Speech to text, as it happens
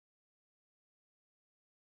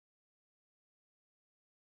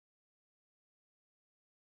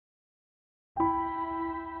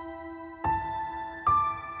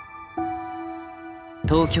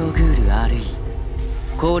東京グール RE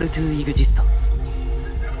コールトゥーイグジスト。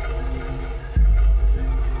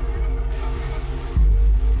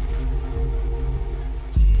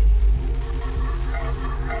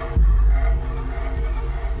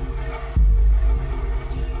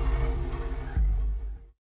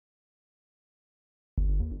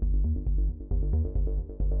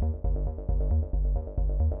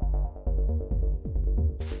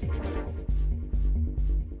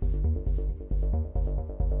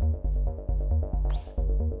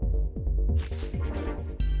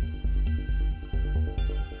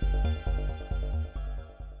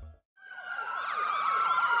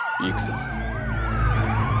行くぞ。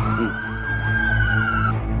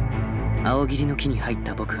青霧の木に入っ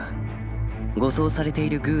た僕は護送されて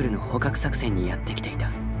いるグールの捕獲作戦にやってきてい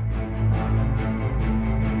た。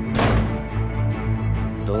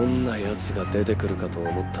どんな奴が出てくるかと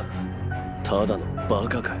思ったらただのバ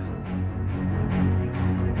カかよ。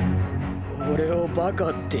俺をバ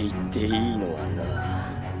カって言っていいのは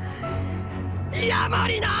な、ヤマ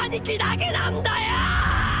リの兄貴だけなんだよ。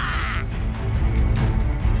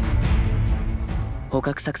捕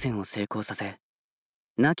獲作戦を成功させ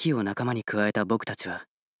ナキを仲間に加えた僕たちは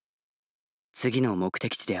次の目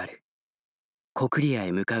的地であるコクリア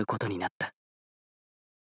へ向かうことになった。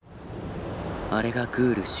あれが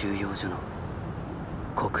グール収容所の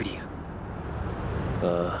コクリア。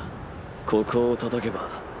ああ、ここを叩けば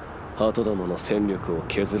鳩どもの戦力を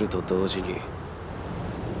削ると同時に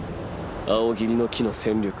青霧の木の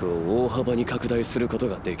戦力を大幅に拡大すること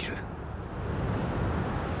ができる。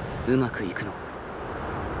うまくいくの？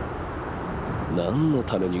何の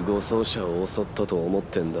ために護送車を襲ったと思っ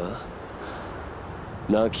てんだ。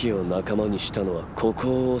ナキを仲間にしたのはこ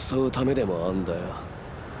こを襲うためでもあんだよ。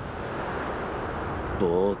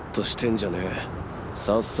ぼーっとしてんじゃねえ。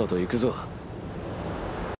さっさと行くぞ。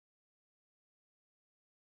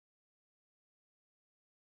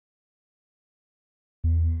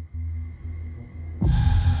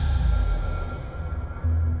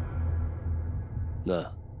な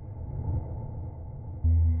あ、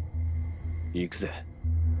行くぜ。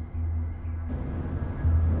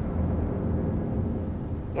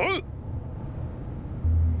おう。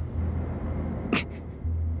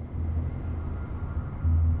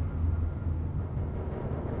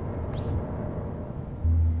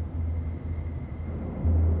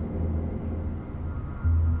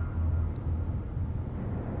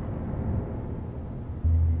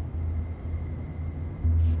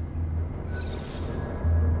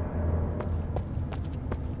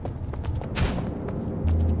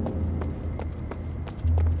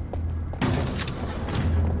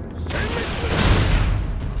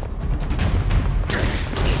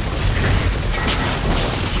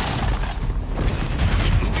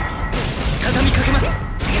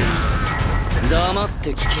黙っ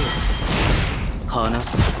て聞けよ。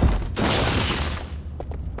話して。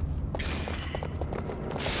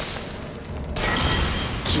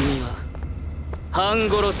君は半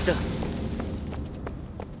殺しだ。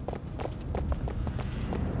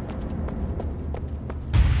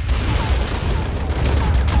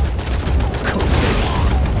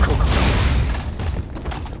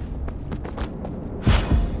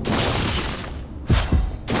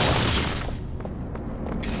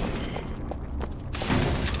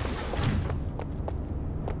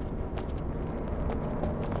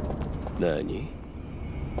何？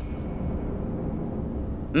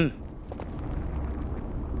うん。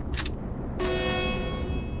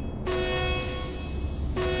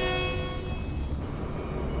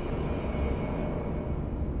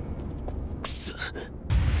くそ。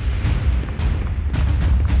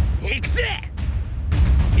行くぜ。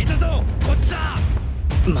いたぞ、こっちだ。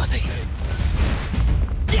まずい。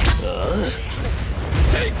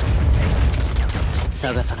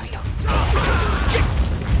探さないと。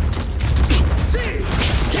決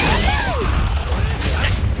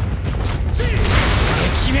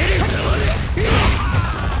める。食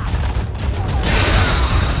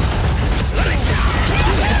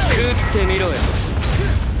ってみろよ。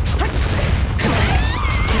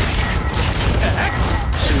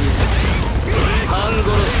半殺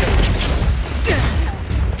しだ。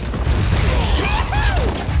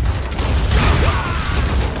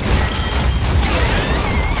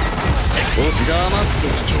黙って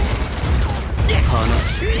聞け。話し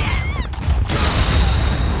て。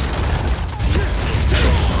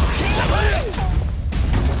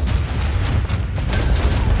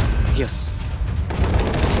よし。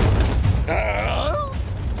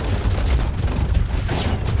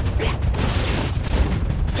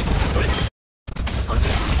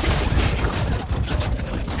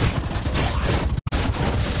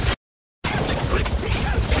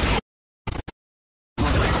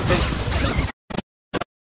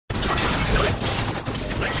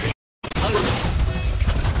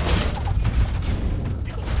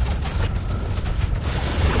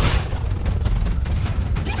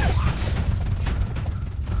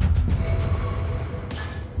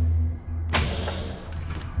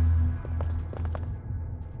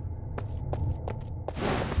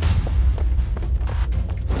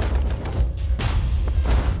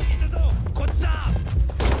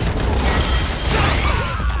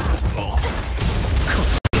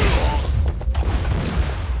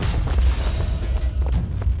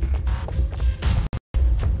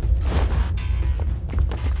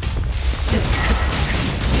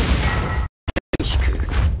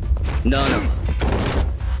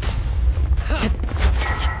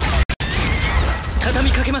畳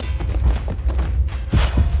みかけます。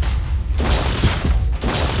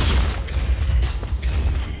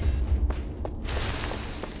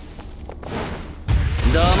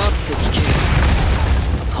黙って聞け。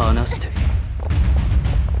話して。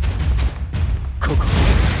この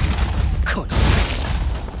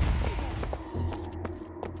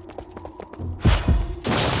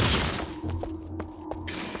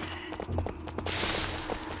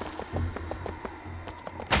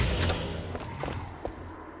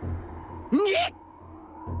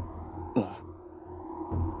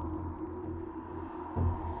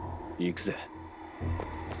行くぜ。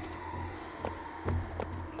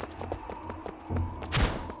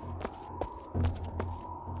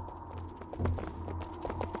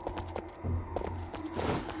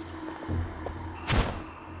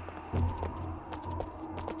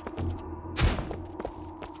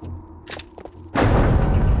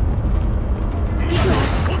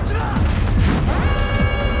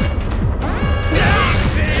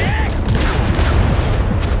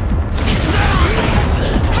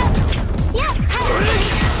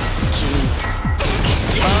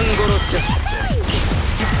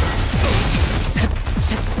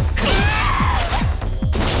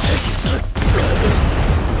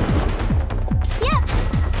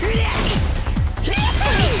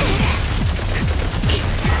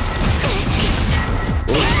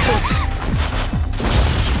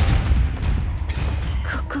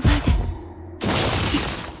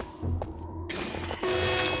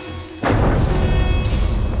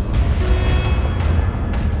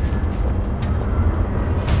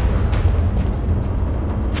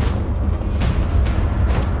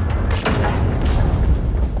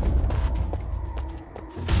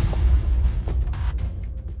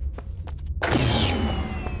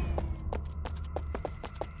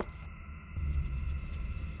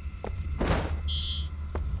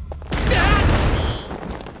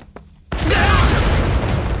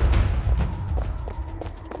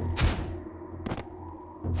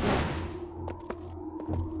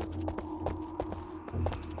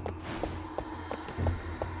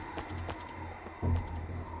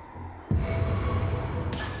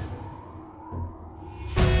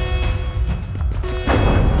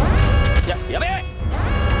やべえ。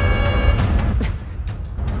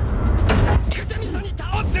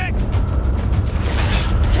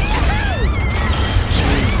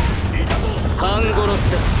半殺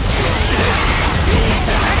しだ。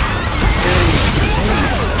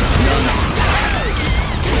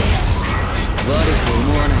悪く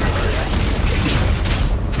思わないでください。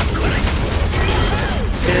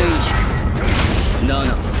1007。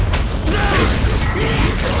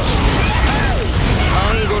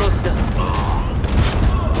半殺しだ。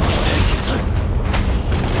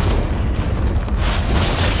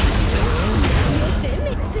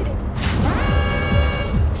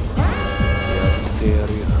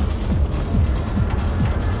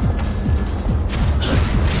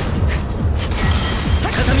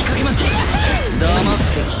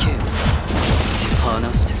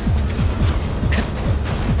話して。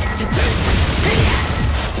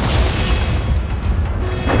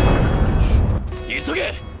急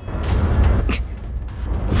げ。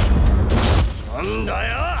なんだ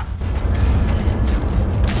よ。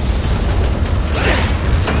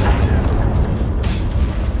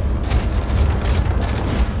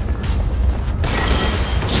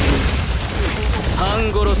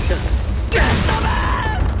半殺しだ。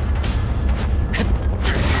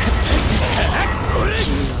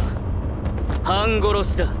半殺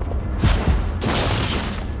しだ。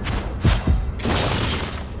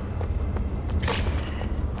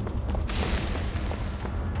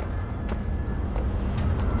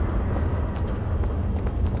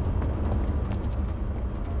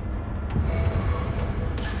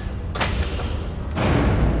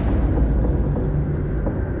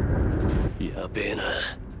やべえな。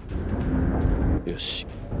よし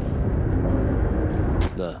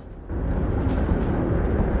なあ。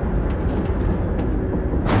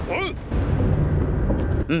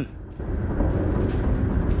うん。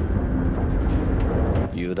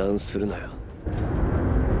油断するなよ。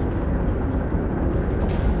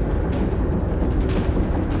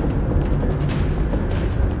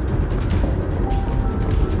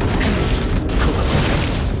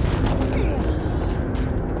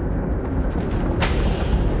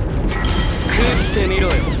食ってみろ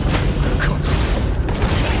よ。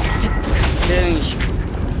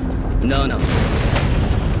1000-7。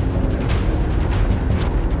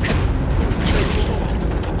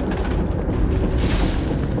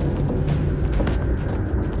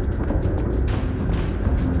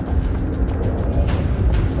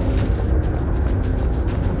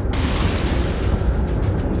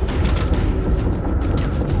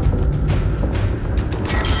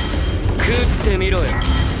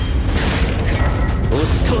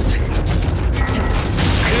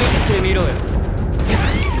みろよ。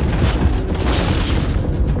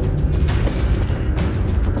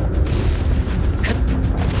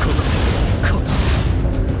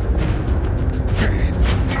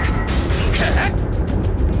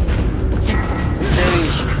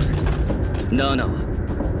7は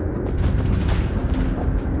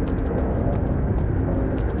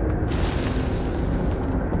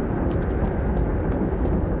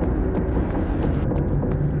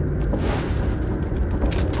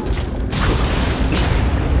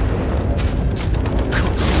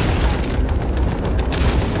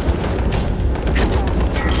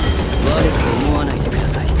悪く思わないでくだ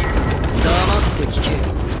さい。黙って聞けよ。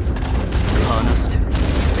話して。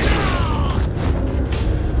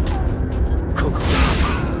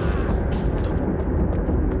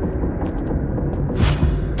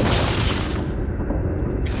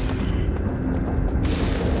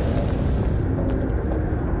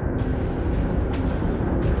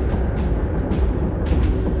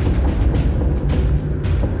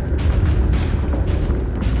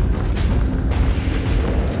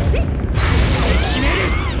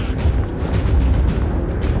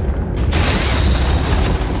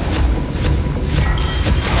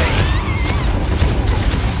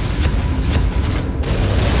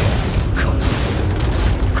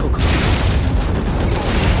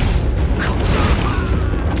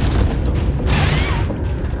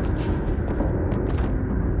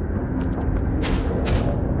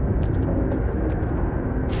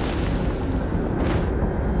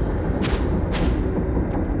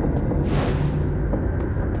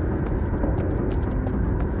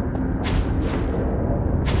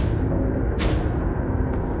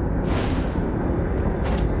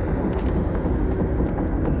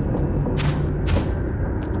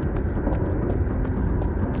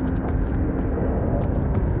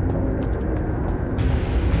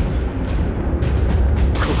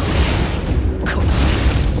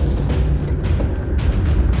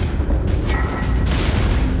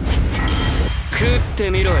って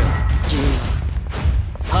みろよ、君は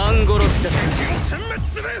半殺しだ。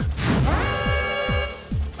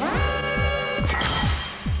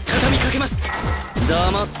畳みかけます。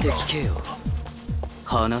黙って聞けよ。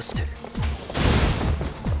話してる。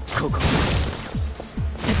ここ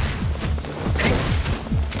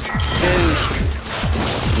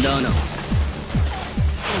1000-7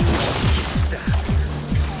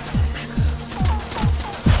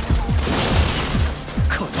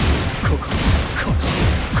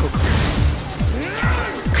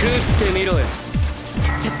食ってみろよ。押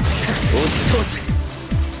し通す。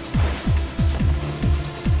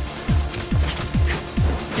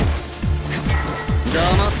黙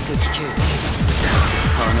って聞けよ。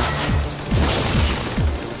話して。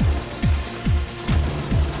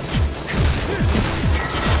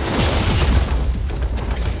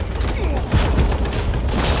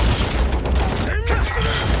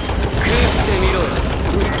食ってみろよ。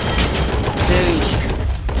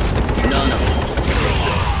1000-7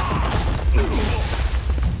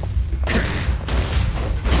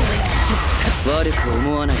悪く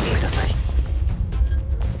思わないでください。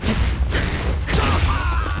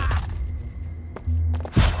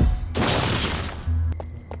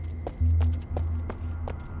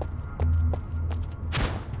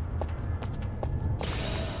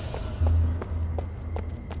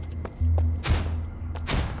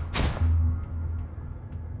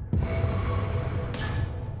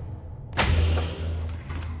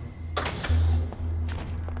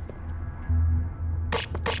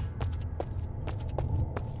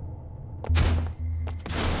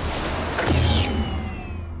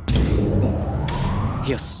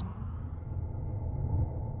よし。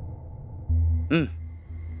うん。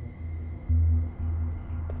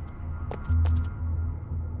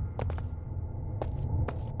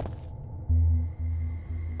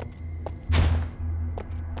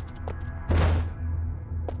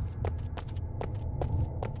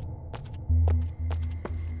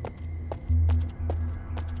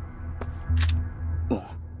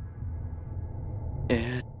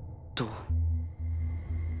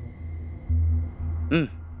うん。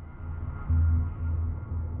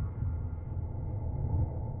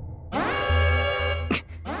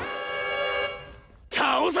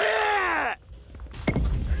倒せ！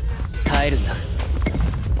帰るんだ。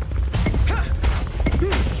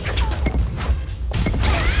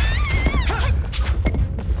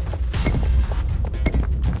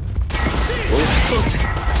押し通せ。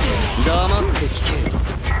黙って聞けよ。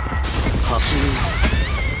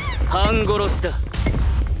半殺しだ。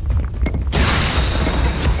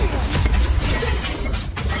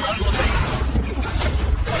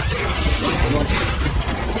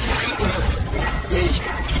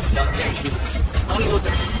1000-7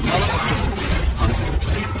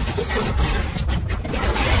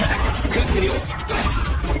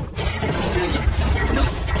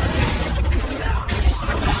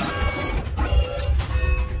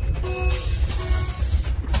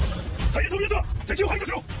敵を排除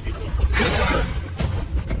しろ。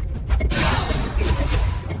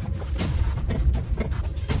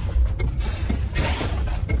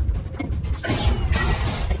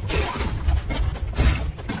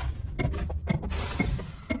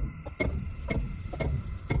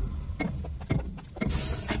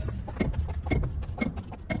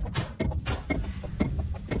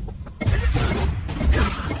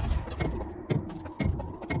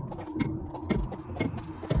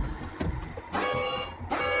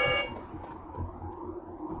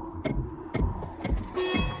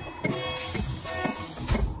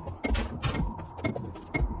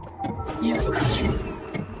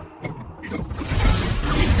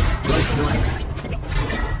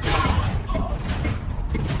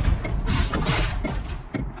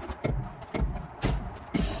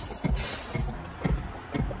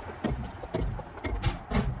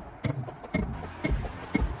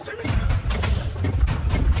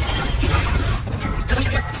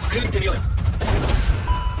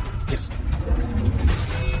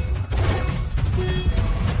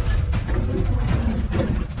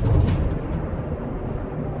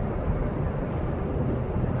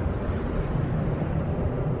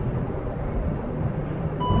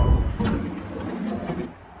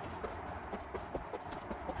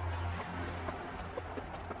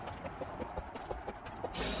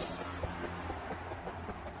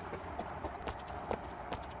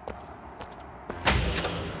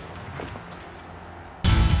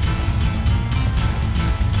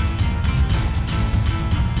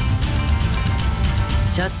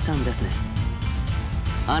シャチさんですね。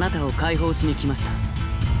あなたを解放しに来ました。なぜ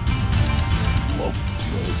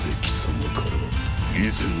貴様から以前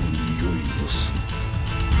の匂いがする。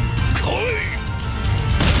来い。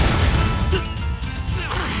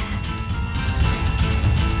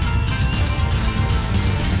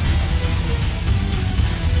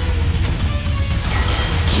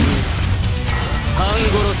半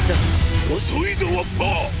殺しだ。遅いぞワッパー。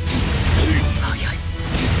早い。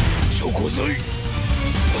チョコ材。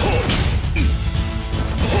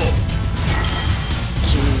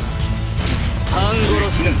半殺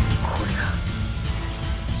しだ。これが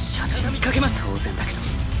シャチが見かけます。当然だけど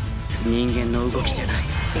人間の動きじゃない。く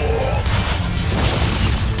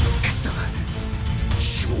そ。少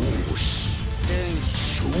子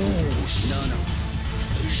少子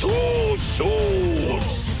少子。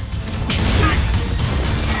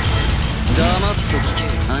黙って聞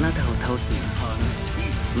け。あなたを倒すには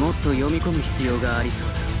もっと読み込む必要がありそう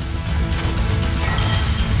だ。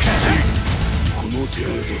この程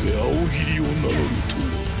度で青霧を名乗るとは。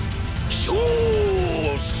少子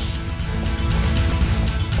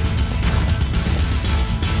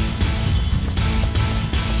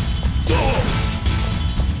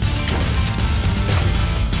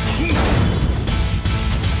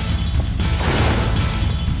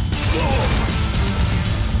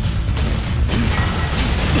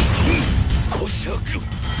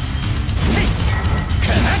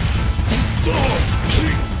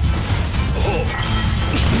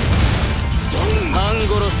半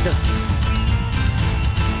殺しだ。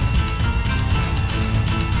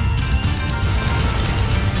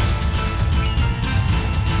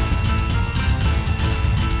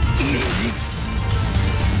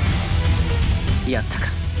やったか。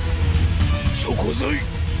チョコ材。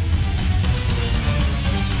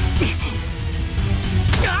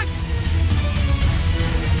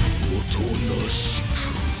おとなしく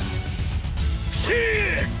せ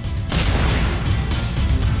え。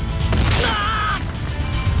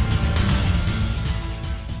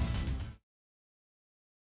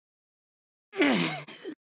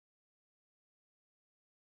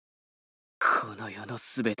この世の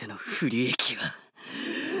すべての不利益は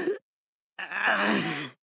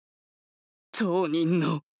当人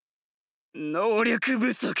の能力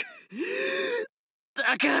不足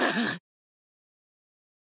だから。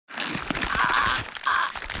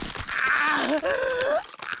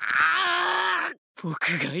僕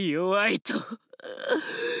が弱いと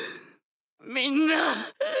みんな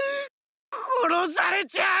殺され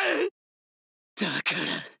ちゃう。だから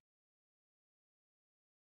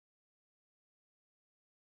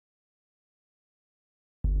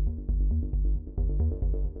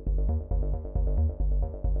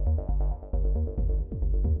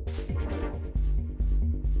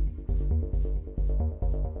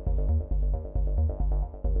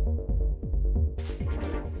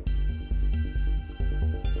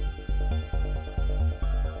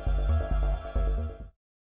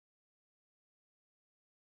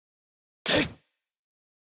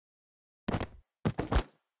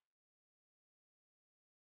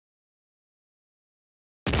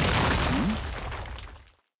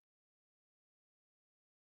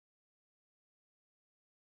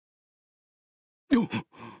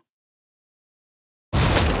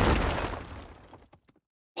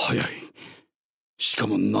早い。しか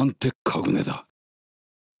もなんてカグネだ。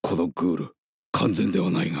このグール完全で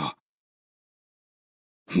はないが、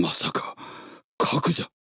まさか核じゃ。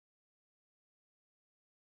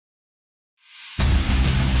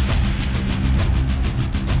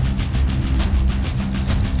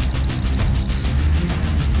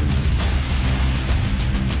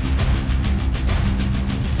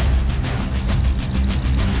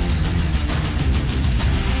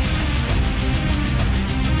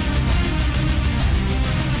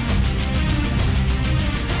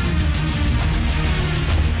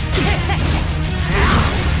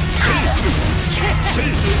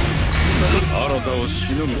新たを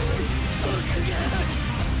しのぐ。だが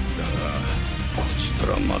こちと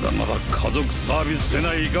らまだまだ家族サービスせ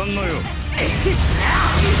ないかんのよ。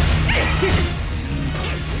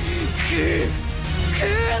食う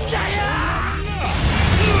んだよ。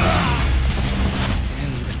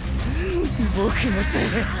僕のせい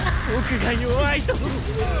で僕が弱いと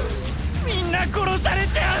みんな殺され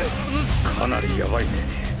ちゃう。かなりヤバいね。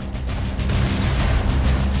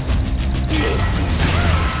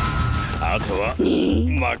あとは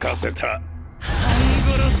任せた。半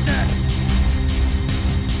殺しだ。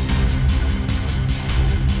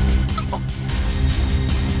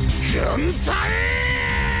軍隊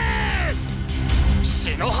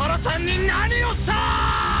篠原さんに何をさ。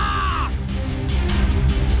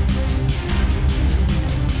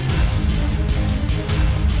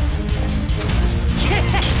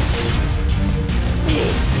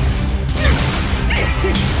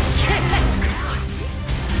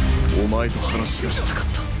お前と話がしたかっ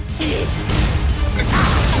た。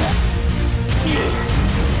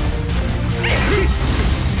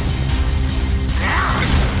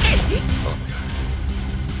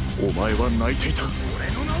お前は泣いていた。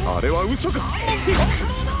あれは嘘か。流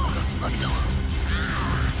す涙は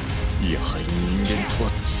やはり人間とは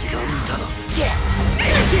違うんだな。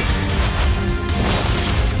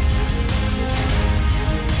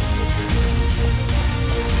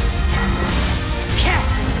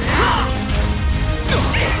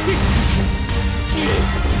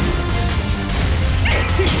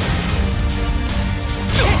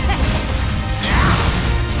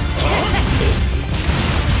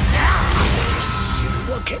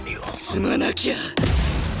すまなきゃ。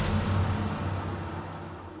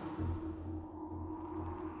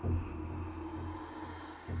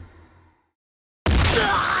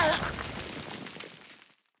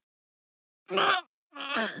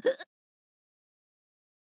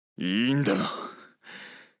いいんだな。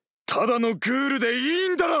ただのグールでいい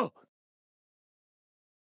んだろ。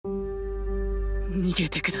逃げ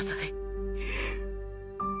てください。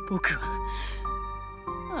僕は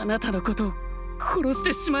あなたのことを殺し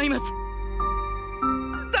てしまいます。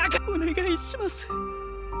だからお願いします。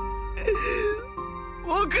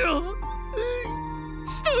僕を人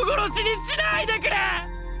殺しにしないでくれ。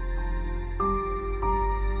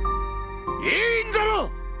いいんだろ。